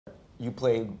you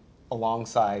played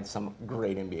alongside some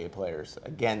great NBA players.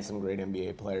 Again, some great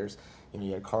NBA players.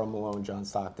 You had Karl Malone, John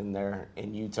Stockton there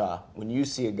in Utah. When you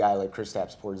see a guy like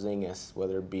Kristaps Porzingis,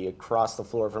 whether it be across the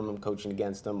floor from him coaching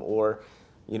against him, or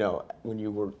when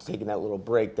you were taking that little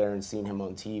break there and seeing him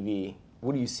on TV,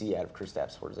 what do you see out of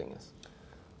Kristaps Porzingis?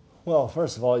 Well,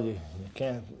 first of all, you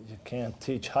can't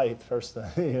teach height. First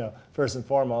and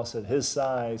foremost, at his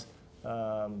size,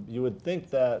 you would think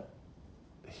that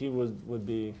he would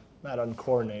be not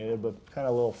uncoordinated, but kind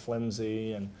of a little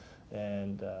flimsy,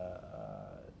 and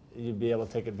you'd be able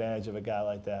to take advantage of a guy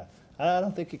like that. I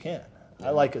don't think you can. Yeah. I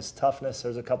like his toughness.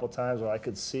 There's a couple times where I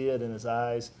could see it in his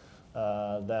eyes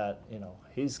that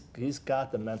he's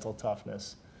got the mental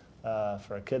toughness.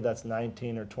 For a kid that's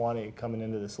 19 or 20 coming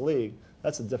into this league,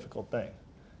 that's a difficult thing.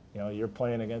 You're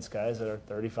playing against guys that are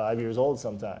 35 years old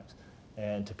sometimes,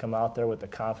 and to come out there with the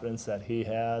confidence that he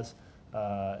has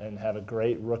and have a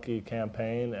great rookie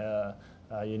campaign,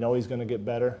 he's going to get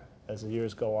better as the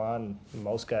years go on.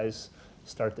 Most guys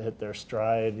start to hit their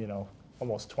stride,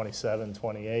 almost 27,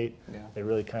 28. Yeah. They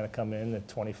really kind of come in at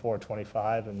 24,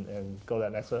 25 and go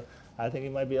that next level. I think he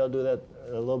might be able to do that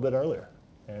a little bit earlier.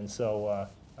 And so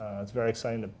it's very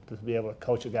exciting to be able to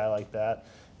coach a guy like that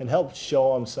and help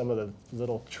show him some of the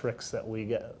little tricks that we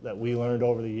learned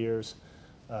over the years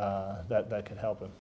that could help him.